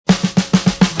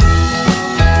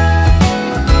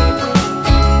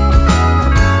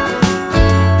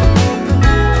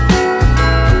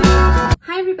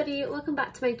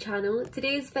channel.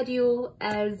 Today's video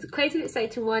is quite an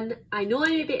exciting one. I know I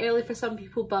may be early for some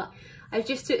people, but I'm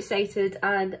just too excited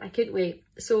and I couldn't wait.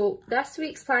 So this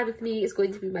week's plan with me is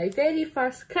going to be my very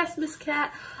first Christmas kit.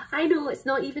 I know it's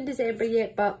not even December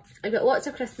yet, but I've got lots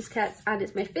of Christmas kits and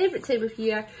it's my favourite time of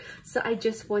year, so I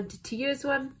just wanted to use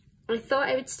one. I thought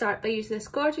I would start by using this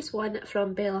gorgeous one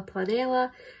from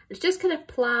Planella. It's just kind of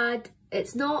plaid.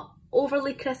 It's not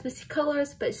overly Christmassy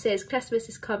colours, but it says Christmas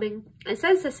is coming. And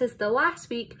since this is the last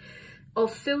week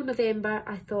of full November,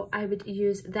 I thought I would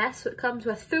use this. So it comes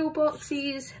with full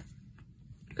boxes,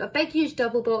 got a big huge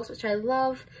double box which I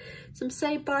love, some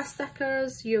sidebar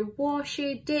stickers, your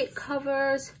washi, date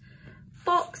covers,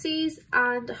 boxes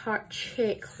and her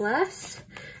checklist.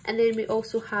 And then we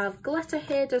also have glitter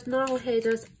headers, normal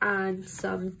headers and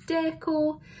some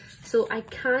deco. So I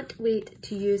can't wait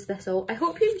to use this all. I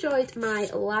hope you enjoyed my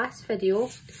last video,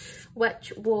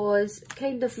 which was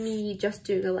kind of me just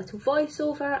doing a little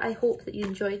voiceover. I hope that you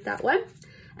enjoyed that one.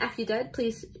 If you did,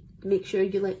 please make sure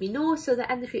you let me know so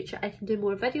that in the future I can do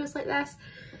more videos like this.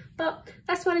 But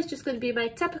this one is just going to be my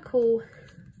typical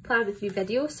plan with me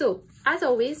video. So as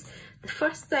always, the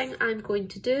first thing I'm going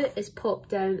to do is pop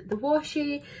down the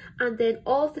washi and then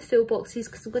all of the full boxes,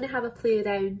 because I'm going to have a play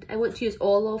around. I want to use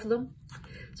all of them.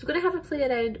 So I'm going to have a play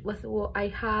around with what I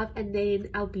have and then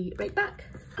I'll be right back.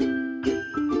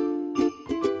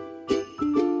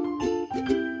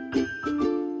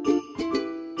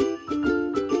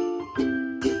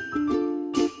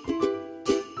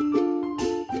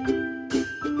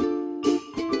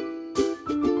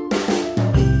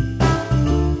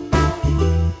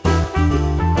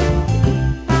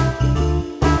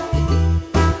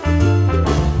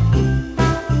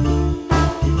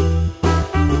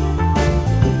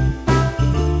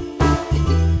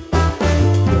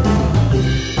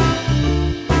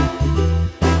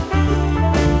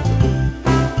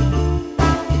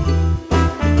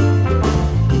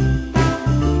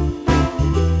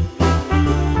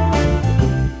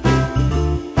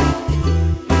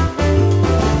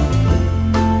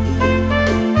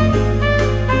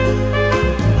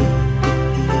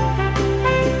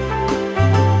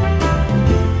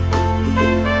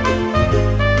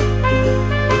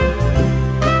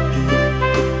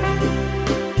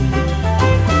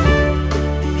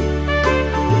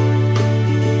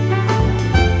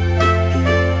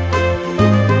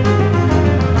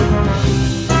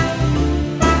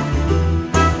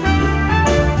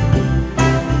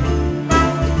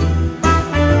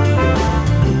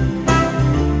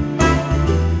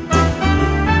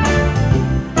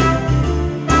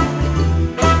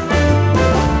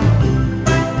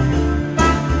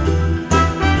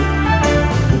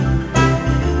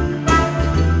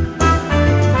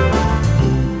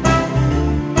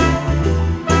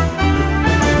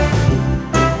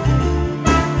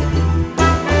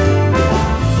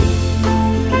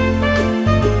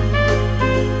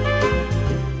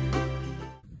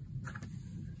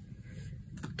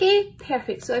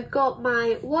 Perfect, so I've got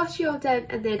my washi all down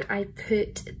and then I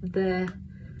put the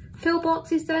full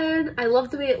boxes down. I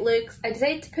love the way it looks. I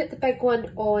decided to put the big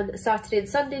one on Saturday and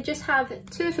Sunday, just have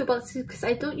two full boxes because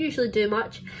I don't usually do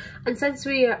much, and since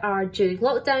we are during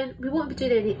lockdown we won't be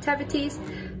doing any activities.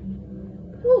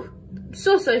 Ooh, I'm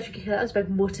so sorry if you can hear that, that was a big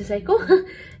motorcycle.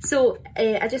 So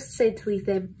I just decided to leave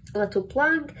them a little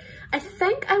blank. I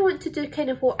think I want to do kind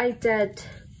of what I did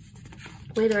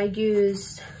when I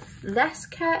used this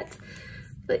kit,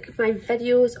 like my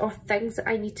videos or things that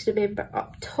I need to remember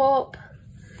up top,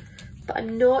 but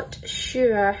I'm not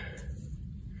sure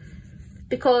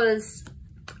because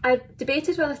I've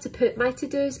debated whether to put my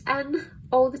to-dos in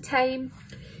all the time,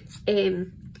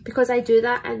 because I do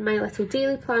that in my little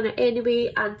daily planner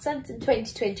anyway, and since in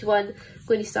 2021 I'm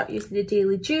going to start using the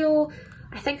daily duo,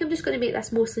 I think I'm just going to make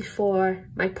this mostly for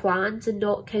my plans and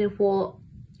not kind of what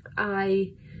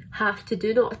I have to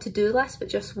do, not a to-do list, but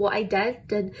just what I did.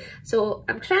 And so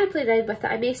I'm trying to play around with it.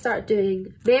 I may start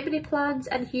doing memory plans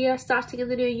in here starting in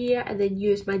the new year and then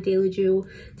use my daily duo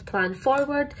to plan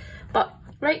forward, but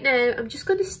right now I'm just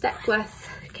going to stick with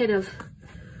kind of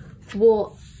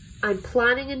what I'm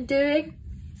planning and doing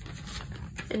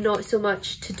and not so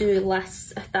much to-do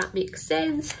lists, if that makes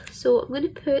sense. So I'm going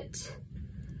to put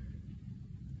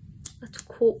a little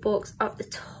quote box up the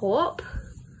top.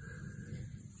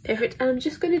 Perfect, and I'm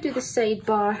just going to do the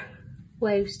sidebar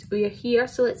whilst we're here,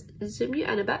 so let's zoom you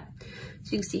in a bit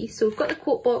so you can see. So we've got the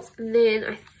quote box, and then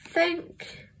I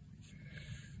think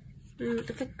I'm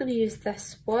going to use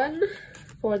this one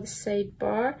for the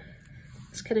sidebar.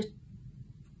 It's kind of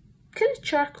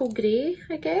charcoal grey,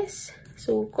 I guess.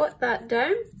 So we've got that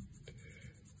down,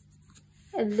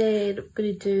 and then I'm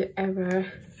going to do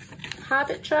our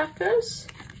habit trackers.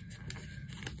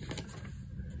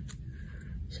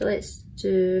 So let's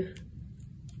do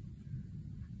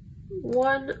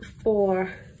one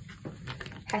for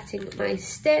hitting my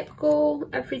step goal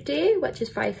every day, which is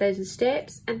 5,000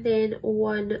 steps, and then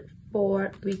one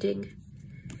for reading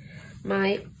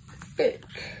my book,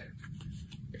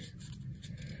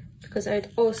 because I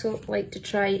would also like to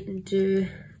try and do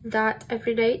that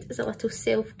every night as a little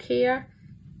self-care.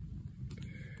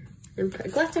 Then put a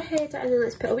glitter header, and then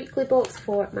let's put a weekly box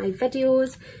for my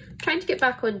videos. Trying to get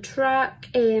back on track.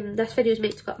 This video is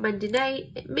meant to go up Monday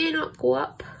night. It may not go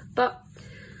up, but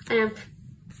I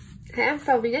am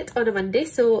filming it on a Monday,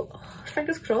 so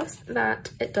fingers crossed that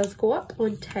it does go up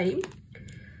on time.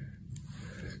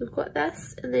 So we've got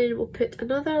this, and then we'll put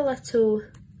another little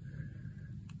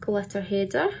glitter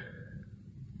header.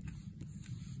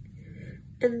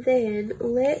 And then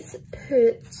let's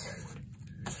put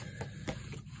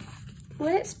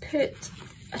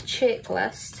a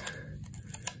checklist,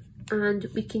 and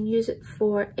we can use it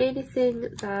for anything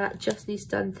that just needs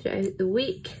done throughout the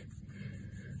week.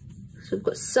 So we've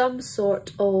got some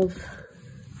sort of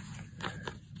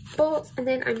box, and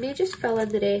then I may just fill in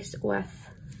the rest with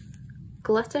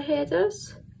glitter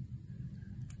headers.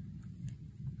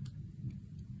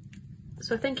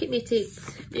 So I think it may take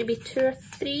maybe 2 or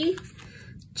 3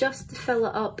 just to fill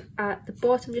it up at the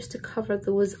bottom, just to cover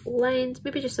those lines.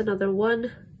 Maybe just another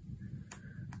one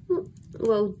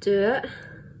will do it.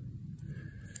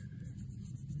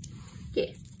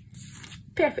 Yeah,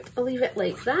 perfect. I'll leave it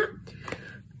like that.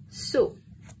 So,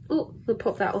 we'll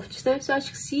pop that off just now. So as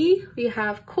you can see, we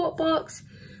have quote box,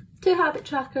 2 habit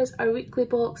trackers, our weekly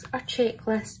box, our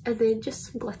checklist, and then just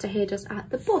some glitter headers at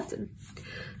the bottom.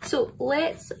 So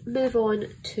let's move on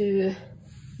to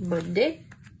Monday.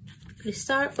 We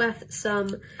start with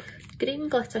some green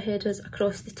glitter headers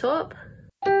across the top.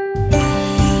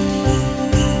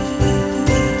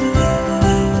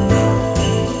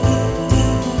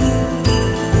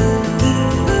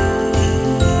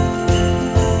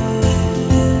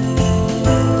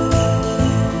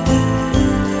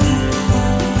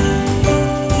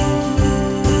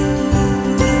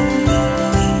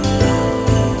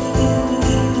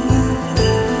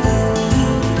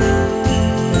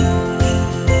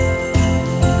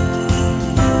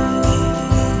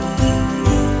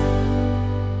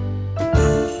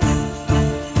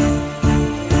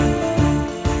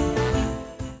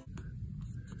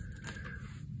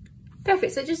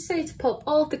 Perfect, so I just decided to pop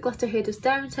all of the glitter headers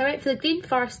down. So I went for the green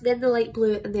first, then the light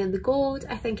blue, and then the gold.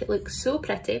 I think it looks so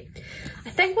pretty. I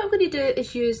think what I'm going to do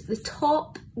is use the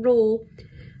top row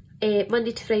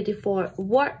Monday to Friday for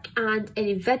work and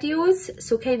any videos.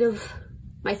 So kind of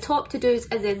my top to-dos,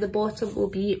 and then the bottom will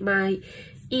be my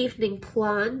evening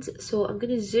plans. So I'm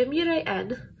going to zoom you right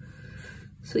in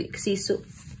so you can see. So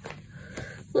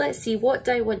let's see, what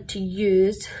do I want to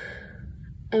use?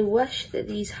 I wish that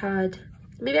these had...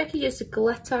 Maybe I could use the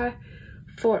glitter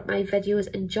for my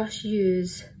videos and just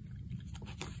use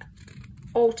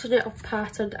alternative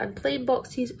patterned and plain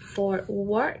boxes for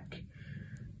work.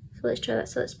 So let's try that.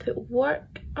 So let's put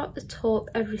work up the top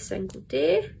every single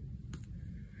day.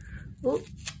 Oh.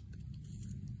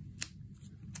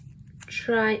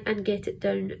 Try and get it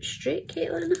down straight,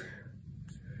 Caitlin.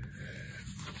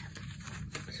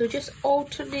 So just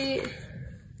alternate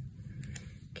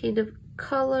kind of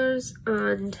colours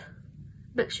and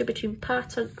mixture between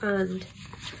pattern and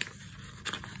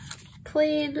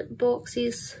plain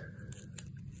boxes.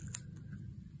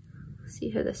 See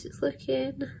how this is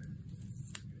looking.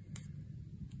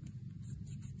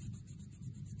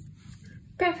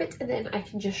 Perfect, and then I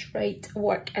can just write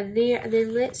work in there, and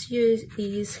then let's use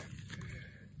these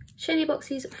shiny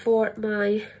boxes for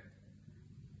my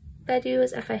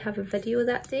videos if I have a video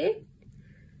that day.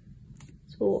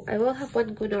 So I will have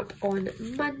one going up on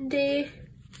Monday.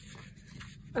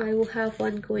 I will have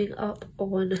one going up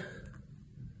on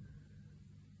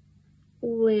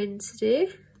Wednesday.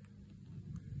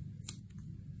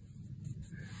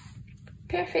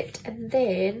 Perfect, and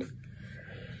then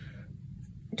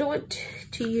I don't want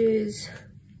to use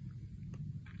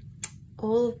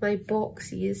all of my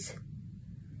boxes,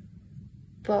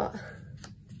 but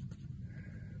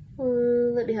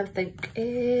let me have a think.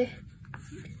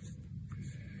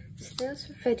 So there's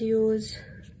some videos.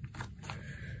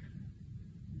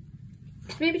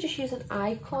 Maybe just use an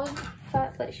icon. In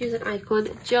fact, let's use an icon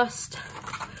just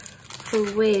for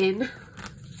when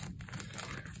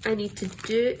I need to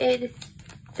do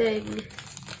anything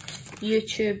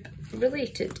YouTube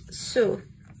related. So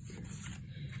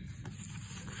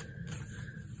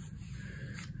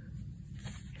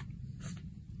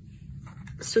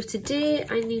today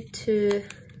I need to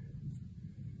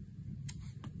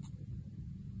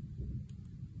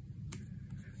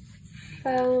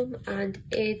film and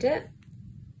edit.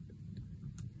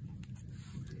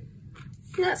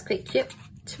 Yeah, that's quite cute.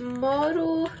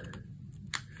 Tomorrow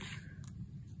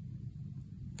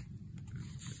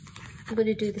I'm going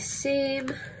to do the same.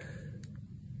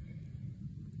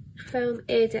 Film,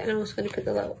 edit, and I'm also going to put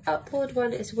the little upload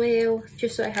one as well,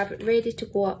 just so I have it ready to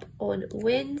go up on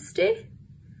Wednesday.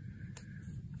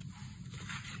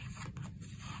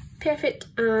 Perfect.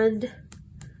 And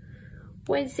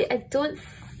Wednesday, I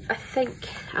think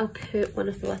I'll put one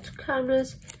of the little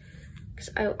cameras because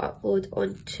I'll upload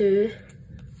onto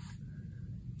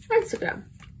Instagram.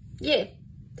 Yeah,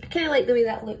 I kind of like the way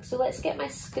that looks. So let's get my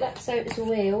scripts out as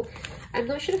well. I'm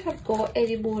not sure if I've got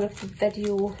any more of the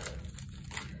video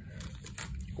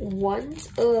ones.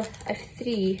 Oh, I have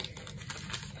 3.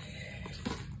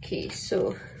 Okay,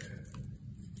 so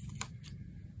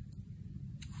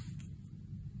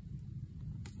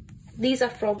these are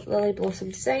from Lily Blossom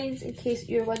Designs, in case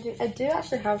you're wondering. I do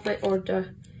actually have my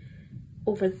order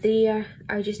over there.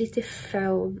 I just need to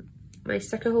film my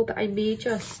sticker hole, but I may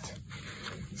just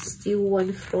steal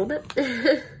one from it.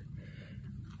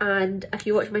 And if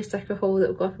you watch my sticker haul that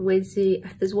will go up on Wednesday,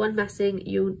 if there's one missing,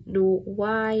 you'll know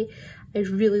why. I was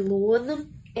really low on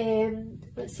them.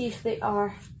 Let's see if they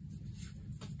are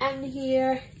in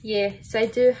here. Yeah, so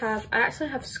I actually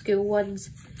have school ones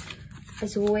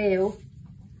as well.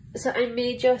 So I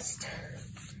may just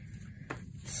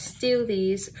steal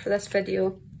these for this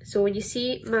video. So when you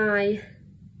see my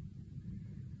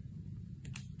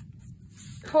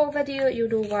haul video, you'll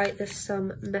know why there's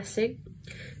some missing.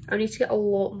 I need to get a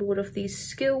lot more of these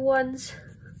school ones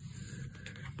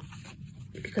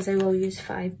because I will use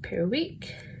 5 per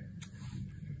week.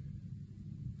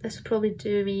 This will probably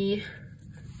do me,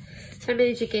 how many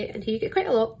did you get in here? You get quite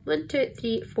a lot. 1, 2,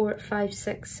 3, 4, 5,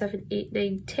 6, 7, 8,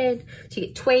 9, 10. So you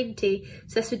get 20.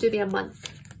 So this would do me a month.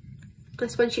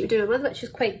 This one sheet would do a month, which is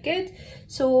quite good.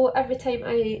 So every time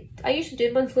I usually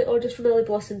do monthly orders from Lily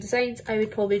Blossom Designs, I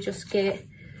would probably just get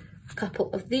a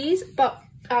couple of these. But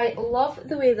I love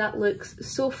the way that looks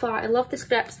so far. I love the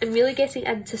scripts. I'm really getting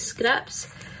into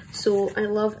scripts, so I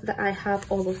love that I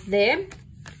have all of them.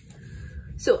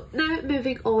 So now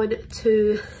moving on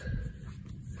to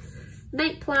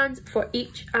night plans for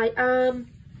each. I am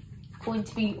going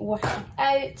to be working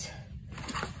out.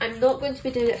 I'm not going to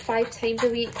be doing it 5 times a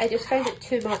week. I just find it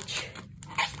too much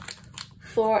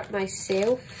for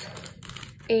myself.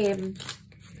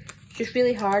 Just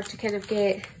really hard to kind of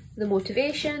get the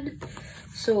motivation.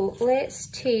 So let's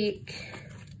take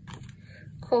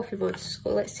coffee monsters.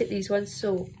 Let's take these ones.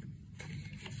 So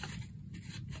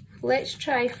let's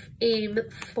try aim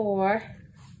for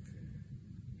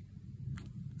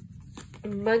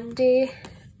Monday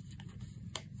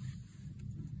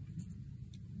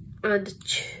and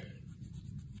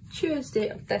Tuesday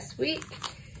of this week,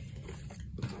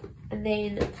 and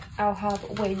then I'll have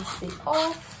Wednesday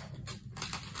off.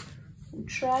 We'll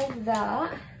try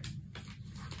that.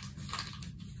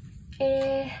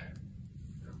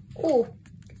 Oh,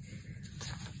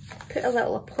 put a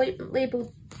little appointment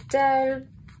label down.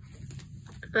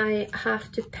 I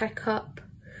have to pick up,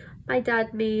 my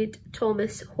dad made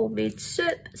Thomas homemade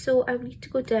soup, so I need to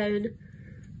go down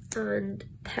and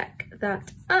pick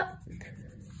that up.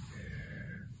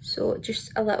 So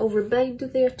just a little reminder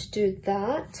there to do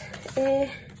that.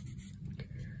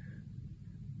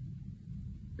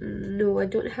 No, I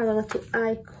don't have a little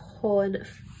icon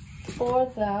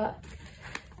for that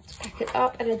to pick it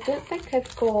up, and I don't think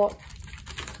I've got,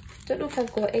 don't know if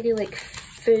I've got any like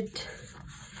food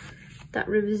that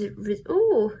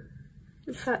oh,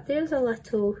 in fact there's a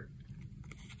little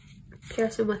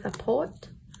person with a pot.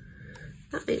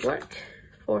 That might work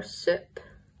for soup.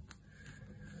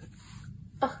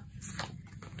 Oh,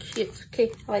 cute.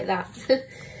 Okay, I like that.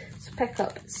 So pick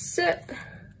up soup.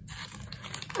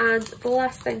 And the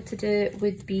last thing to do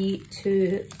would be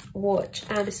to watch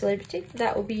I'm a Celebrity.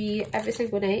 That will be every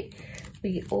single night.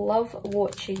 We love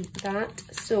watching that.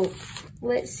 So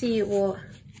let's see what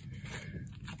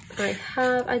I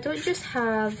have. I don't just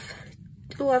have,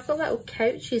 oh, I've got little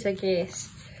couches, I guess,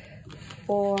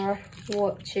 for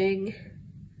watching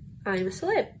I'm a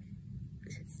Celeb.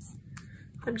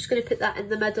 I'm just going to put that in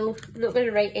the middle. I'm not going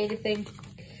to write anything.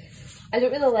 I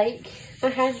don't really like my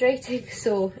handwriting,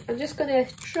 so I'm just going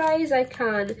to try as I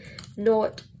can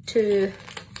not to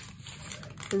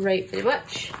write very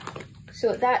much.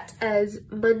 So that is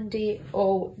Monday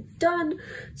all done.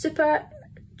 Super.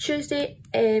 Tuesday,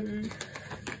 in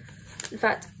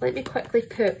fact, let me quickly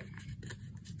put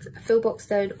a full box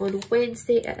down on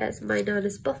Wednesday. It is my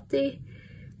Nana's birthday,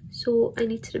 so I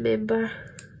need to remember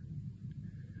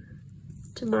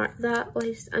to mark that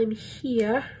whilst I'm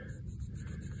here.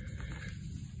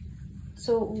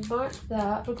 So we'll mark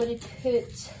that. We're going to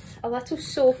put a little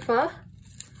sofa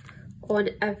on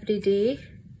every day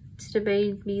to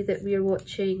remind me that we are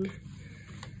watching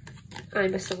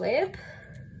I'm a Celeb.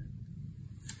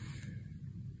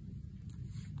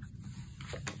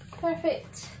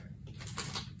 Perfect.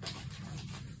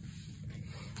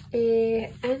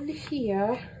 In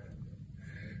here,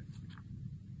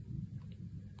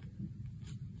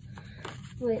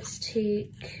 let's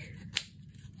take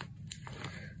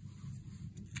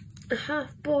a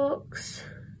half box,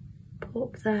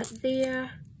 pop that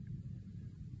there,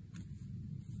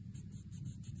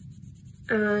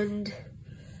 and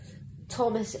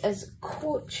Thomas is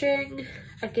coaching.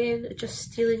 Again, just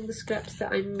stealing the scripts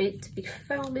that I'm meant to be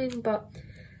filming, but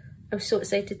I was so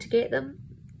excited to get them.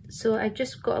 So I've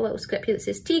just got a little script here that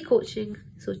says T coaching,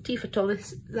 so T for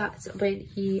Thomas, that's when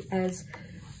he is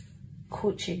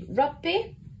coaching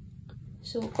rugby.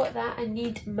 So I've got that. I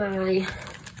need my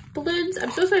balloons.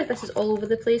 I'm so sorry if this is all over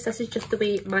the place. This is just the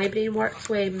way my brain works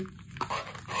when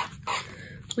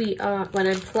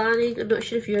I'm planning. I'm not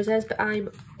sure if yours is, but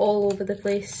I'm all over the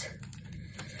place.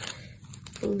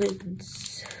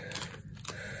 Balloons.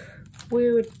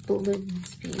 Where would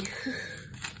balloons be?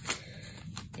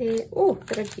 Oh,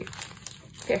 they're in here.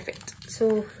 Perfect.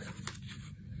 So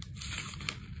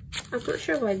I'm not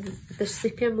sure why the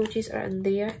sleepy emojis are in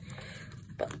there,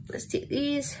 but let's take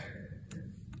these.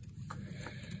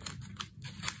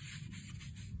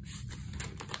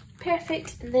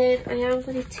 Perfect. And then I am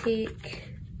going to take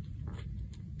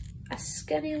a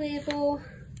skinny label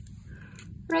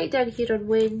right down here on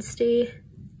Wednesday.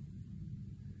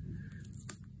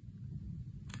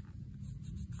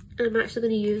 And I'm actually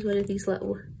going to use one of these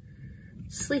little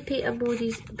sleepy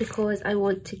emojis because I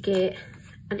want to get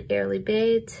an early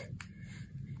bed.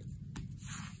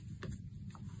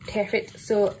 Perfect.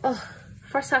 So,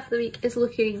 first half of the week is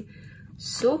looking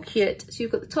so cute. So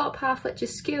you've got the top half, which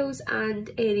is skills and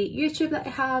any YouTube that I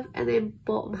have, and then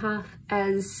bottom half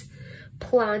is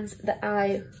plans that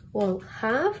I will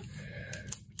have.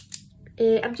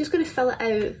 I'm just going to fill it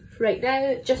out right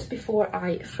now just before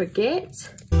I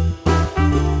forget.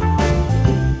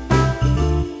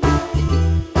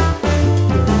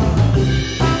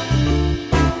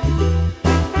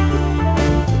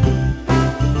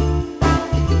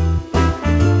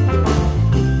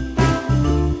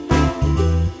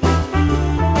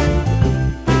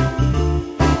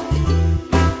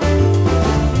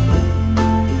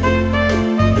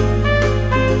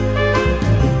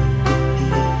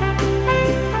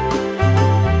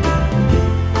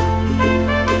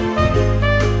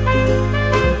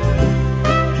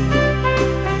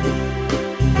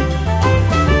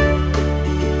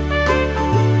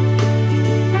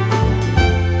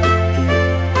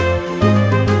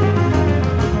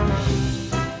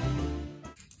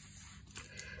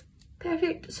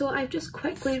 So I've just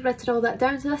quickly written all that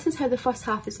down. So this is how the first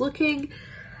half is looking.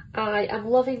 I am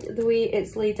loving the way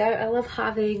it's laid out. I love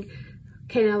having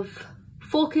kind of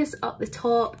focus up the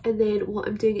top and then what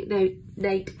I'm doing at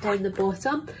night down the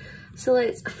bottom. So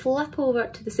let's flip over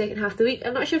to the second half of the week.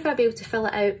 I'm not sure if I'll be able to fill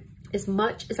it out as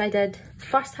much as I did the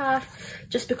first half,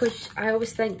 just because I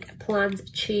always think plans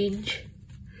change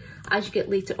as you get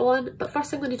later on. But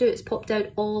first thing I'm going to do is pop down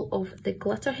all of the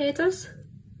glitter headers.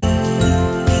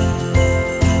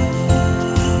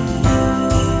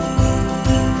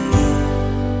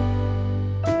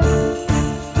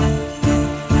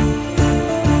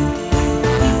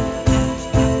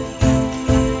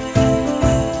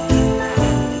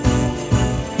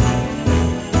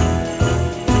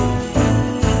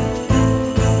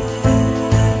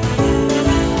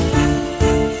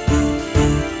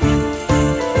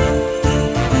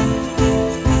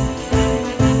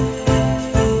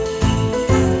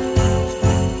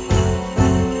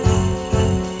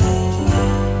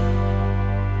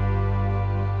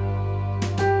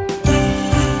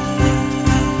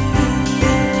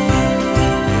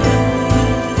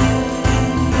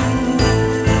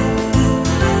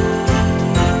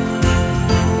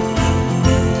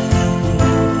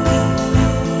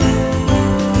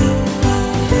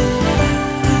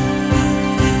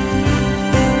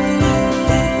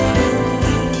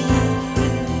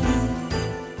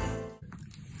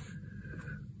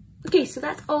 Okay, so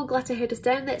that's all glitter headers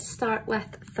down. Let's start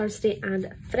with Thursday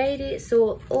and Friday.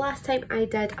 So last time I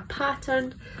did a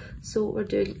pattern, so we're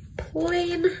doing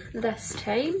plain this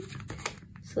time.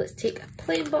 So let's take a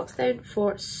plain box down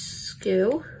for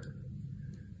school.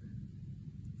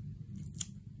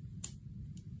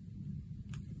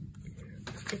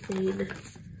 And then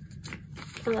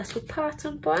a little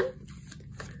pattern one.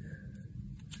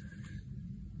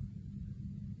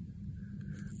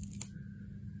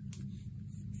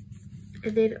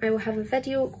 and then I will have a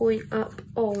video going up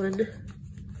on,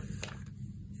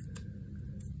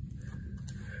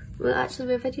 well actually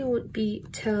my video won't be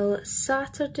till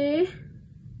Saturday,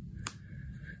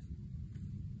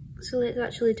 so let's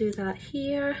actually do that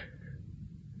here.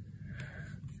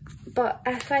 But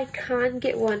if I can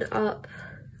get one up,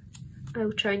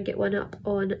 I'll try and get one up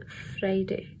on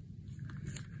Friday.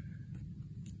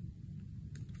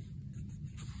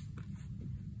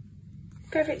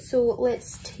 Perfect, so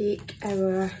let's take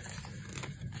our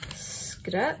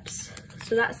scripts.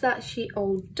 So that's that sheet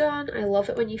all done. I love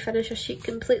it when you finish a sheet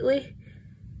completely.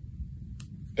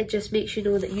 It just makes you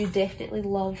know that you definitely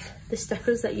love the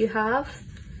stickers that you have.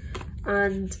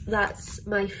 And that's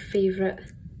my favourite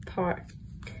part.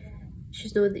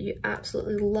 Just knowing that you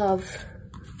absolutely love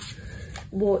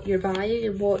what you're buying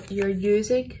and what you're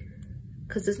using.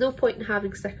 Because there's no point in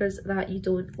having stickers that you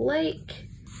don't like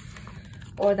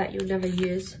or that you'll never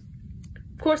use.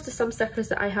 Of course there's some stickers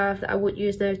that I have that I won't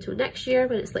use now till next year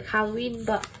when it's like Halloween,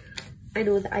 but I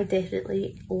know that I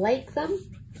definitely like them,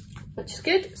 which is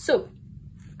good. So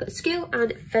I've got scale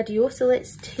and video, so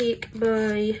let's take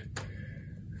my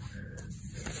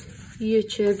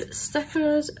YouTube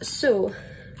stickers. So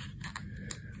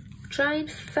try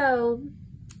and film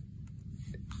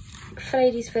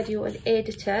Friday's video and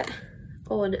edit it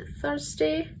on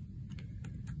Thursday,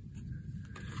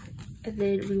 and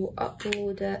then we will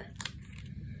upload it.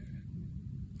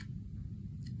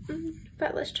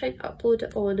 But let's try and upload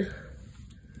it on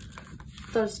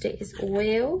Thursday as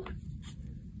well.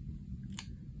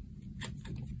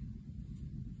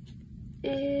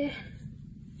 And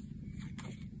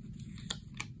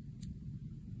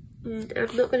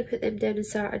I'm not going to put them down on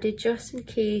Saturday just in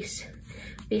case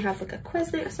we have like a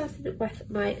quiz night or something with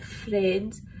my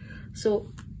friends.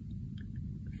 So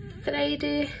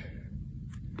Friday,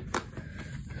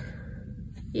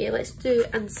 yeah, let's do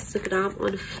Instagram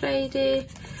on Friday.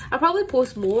 I'll probably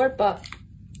post more, but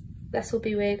this will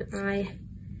be when I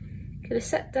kind of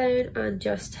sit down and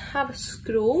just have a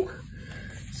scroll.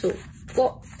 So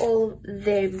got all of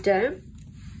them down.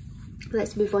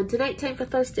 Let's move on to night time for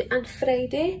Thursday and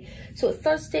Friday. So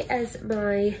Thursday is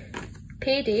my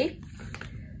payday.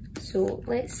 So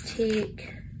let's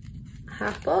take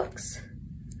half box.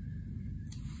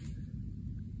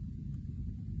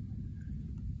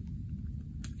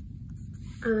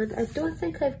 And I don't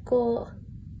think I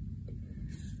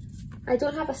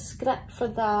don't have a script for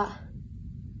that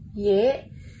yet.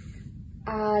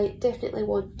 I definitely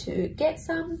want to get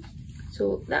some.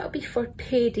 So that'll be for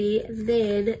payday, and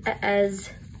then it is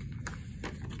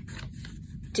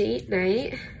date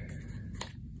night.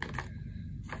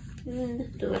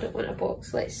 No, I don't want a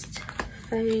box. Let's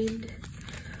find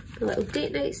the little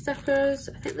date night stickers.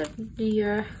 I think they're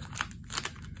near,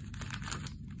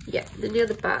 yeah, they're near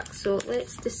the back. So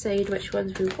let's decide which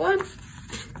ones we want.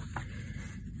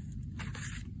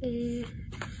 I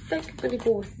think I'm going to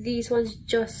go with these ones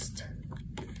just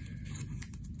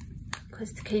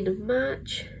because they kind of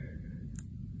match.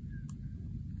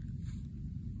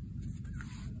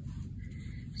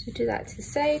 So do that to the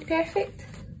side, perfect.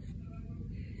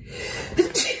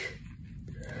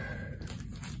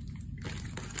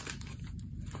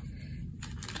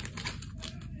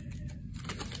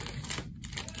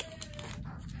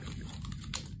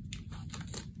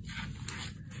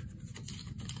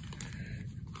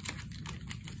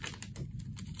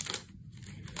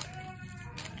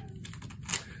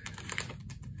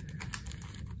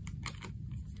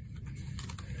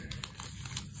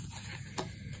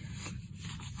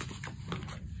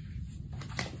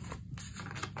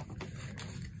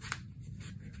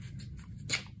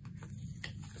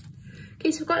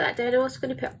 Okay, so we've got that down. I'm also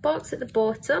going to put a box at the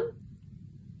bottom.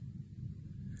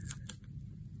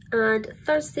 And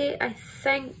Thursday, I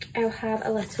think I'll have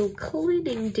a little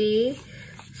cleaning day.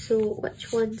 So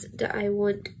which ones do I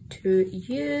want to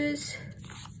use?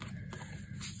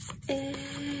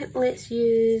 Let's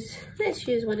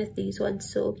use one of these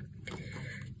ones. So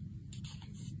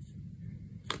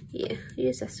yeah,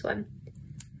 use this one.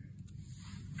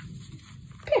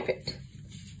 Perfect.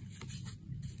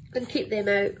 And keep them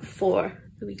out for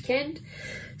the weekend.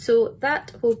 So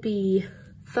that will be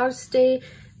Thursday.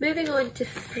 Moving on to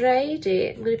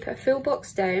Friday, I'm going to put a full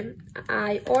box down.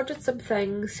 I ordered some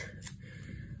things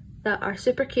that are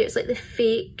super cute. It's like the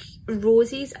fake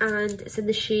roses and it's in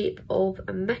the shape of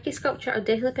a Mickey sculpture. I'll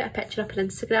definitely put a picture up on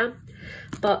Instagram,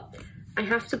 but I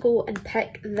have to go and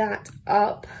pick that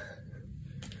up.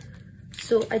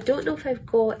 So I don't know if I've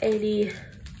got any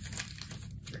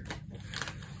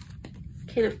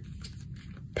kind of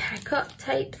pick-up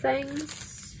type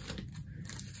things.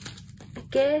 I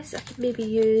guess I could maybe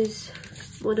use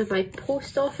one of my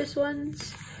post office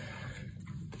ones.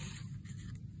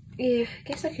 Yeah, I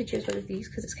guess I could use one of these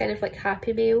because it's kind of like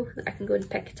Happy Mail that I can go and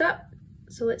pick it up.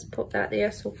 So let's pop that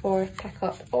there, so for pick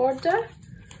up order.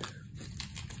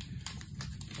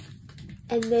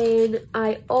 And then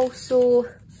I also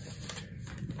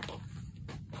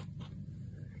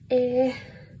I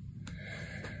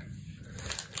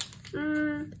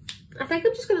think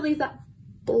I'm just going to leave that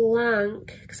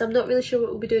blank because I'm not really sure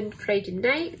what we'll be doing Friday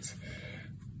night.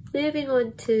 Moving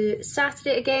on to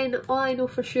Saturday again, all I know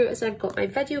for sure is I've got my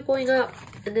video going up,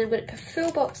 and then I'm going to put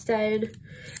full box down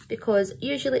because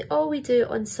usually all we do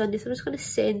on Sunday, so I'm just going to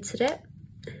centre it.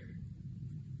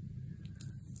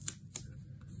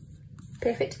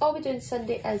 Perfect, all we do on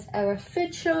Sunday is our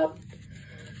food shop,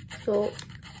 so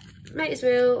might as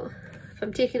well, if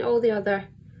I'm taking all the other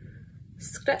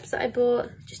scripts that I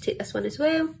bought, just take this one as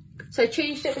well. So I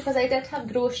changed it because I did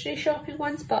have grocery shopping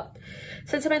ones, but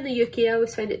since I'm in the UK I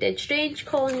always find it dead strange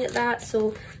calling it that,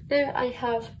 so now I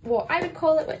have what I would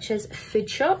call it, which is food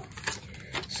shop.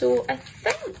 So I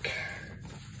think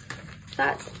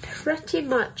that's pretty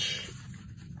much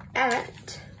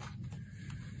it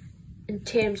in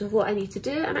terms of what I need to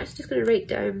do. I'm actually just going to write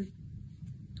down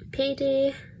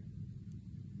payday.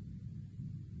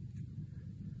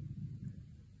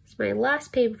 It's my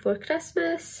last pay before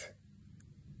Christmas.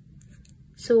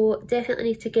 So definitely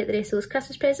need to get the rest of those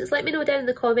Christmas presents. Let me know down in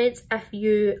the comments if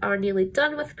you are nearly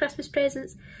done with Christmas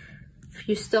presents, if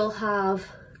you still have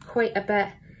quite a bit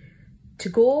to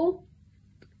go.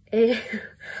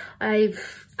 I'm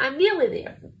nearly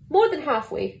there, more than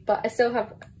halfway, but I still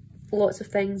have lots of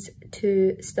things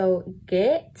to still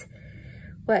get,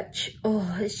 which,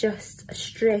 oh, it's just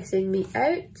stressing me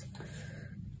out,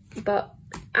 but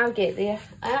I'll get there.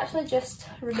 I actually just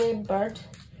remembered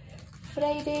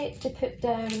Friday to put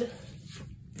down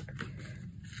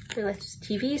my little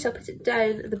TV, so I'll put it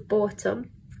down at the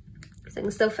bottom so I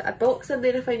can still fit a box in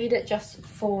there if I need it just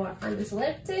for I'm a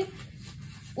Celebrity.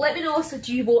 Let me know also,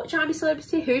 do you watch I'm a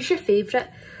Celebrity? Who's your favourite?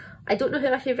 I don't know who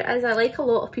my favourite is. I like a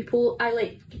lot of people. I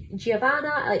like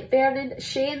Giovanna, I like Vernon.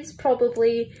 Shane's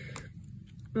probably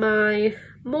my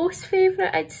most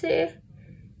favourite, I'd say.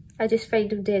 I just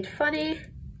find him dead funny.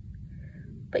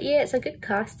 But yeah, it's a good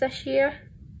cast this year.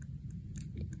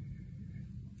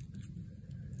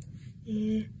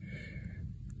 Yeah.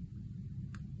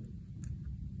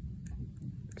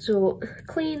 So,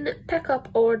 clean, pick up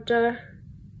order.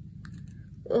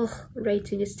 Ugh,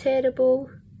 writing is terrible.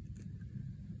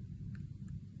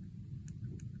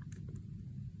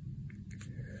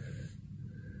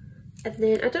 And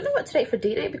then, I don't know what to write for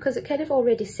date night because it kind of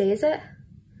already says it.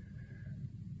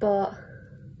 But,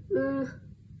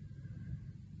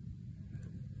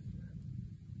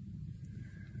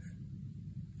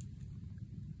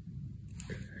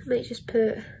 I might just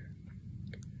put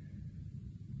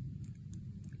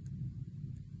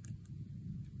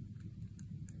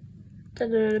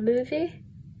dinner and a movie.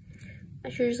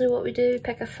 That's usually what we do,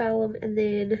 pick a film, and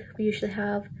then we usually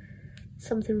have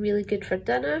something really good for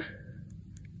dinner.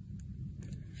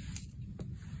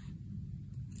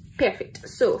 Perfect,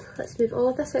 so let's move all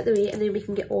of this out of the way and then we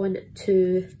can get on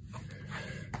to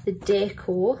the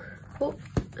deco. Oh.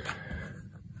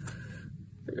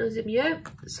 I'll zoom you out.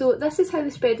 So this is how the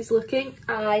spread is looking.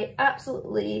 I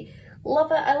absolutely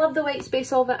love it. I love the white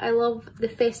space of it. I love the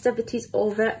festivities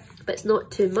of it, but it's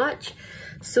not too much.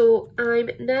 So I'm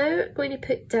now going to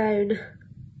put down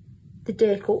the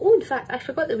deco. Oh, in fact, I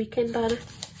forgot the weekend banner.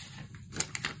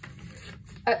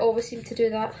 I always seem to do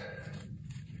that.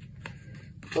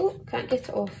 Oh, can't get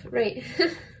it off. Right.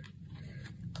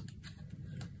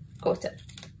 Got it.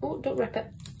 Oh, don't rip it.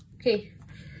 Okay.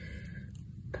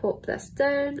 Pop this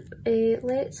down.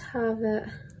 Let's have it,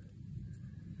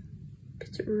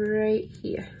 put it right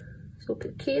here. So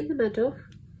put K in the middle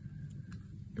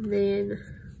and then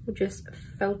we'll just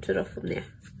filter off from there.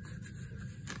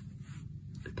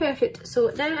 Perfect.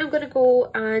 So now I'm going to go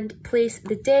and place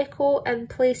the deco in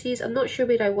places. I'm not sure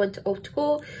where I want it all to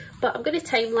go, but I'm going to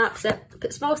time lapse it,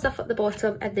 put small stuff at the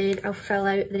bottom, and then I'll fill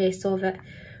out the rest of it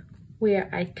where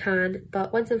I can.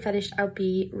 But once I'm finished, I'll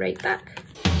be right back.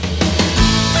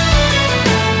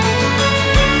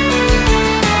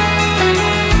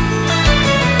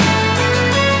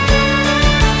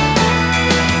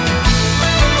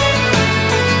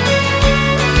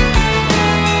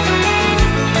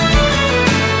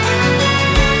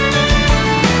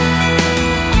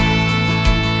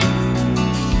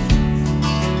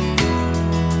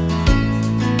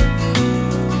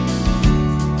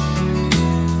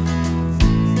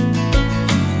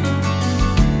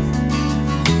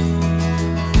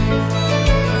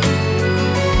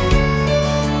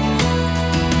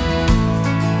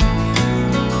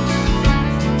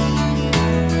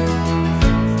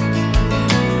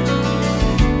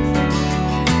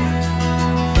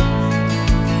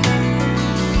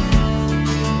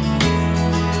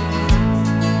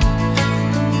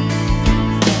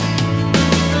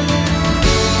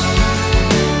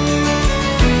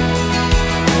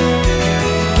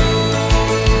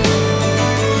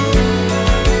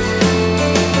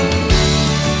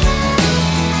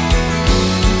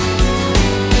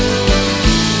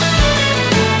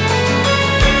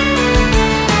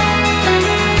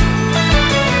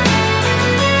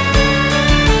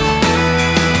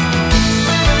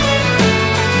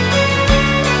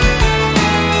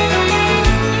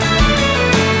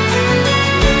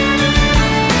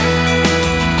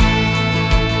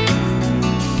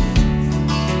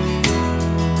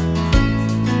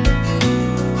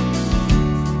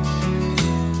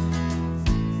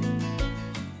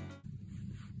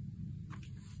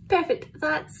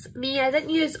 that's me. I didn't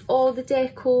use all the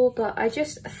deco, but I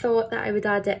just thought that I would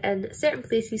add it in certain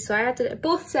places, so I added it at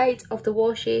both sides of the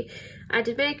washi. I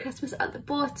did Merry Christmas at the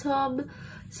bottom,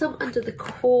 some under the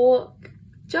coat,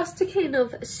 just to kind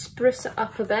of spruce it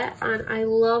up a bit, and I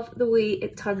love the way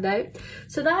it turned out.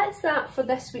 So that is that for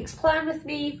this week's plan with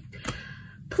me.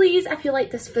 Please, if you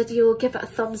like this video, give it a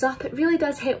thumbs up. It really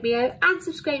does help me out, and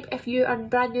subscribe if you are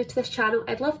brand new to this channel.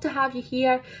 I'd love to have you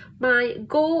here. My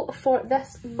goal for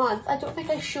this month, I don't think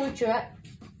I showed you it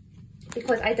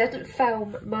because I didn't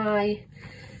film my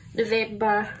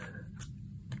November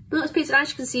notice page, and as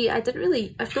you can see, I've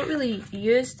not really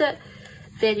used it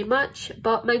very much,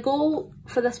 but my goal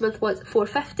for this month was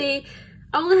 450.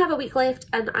 I only have a week left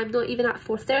and I'm not even at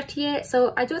 430 yet,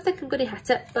 so I don't think I'm going to hit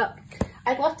it, but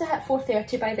I'd love to hit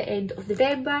 430 by the end of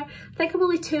November. I think I'm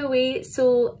only 2 away,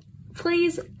 so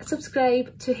please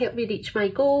subscribe to help me reach my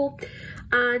goal,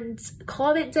 and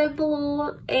comment down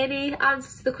below any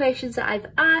answers to the questions that I've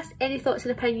asked, any thoughts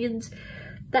and opinions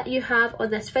that you have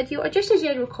on this video, or just a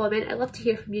general comment. I'd love to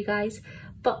hear from you guys.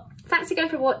 But thanks again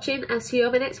for watching. I'll see you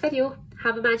on my next video.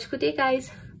 Have a magical day,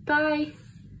 guys. Bye.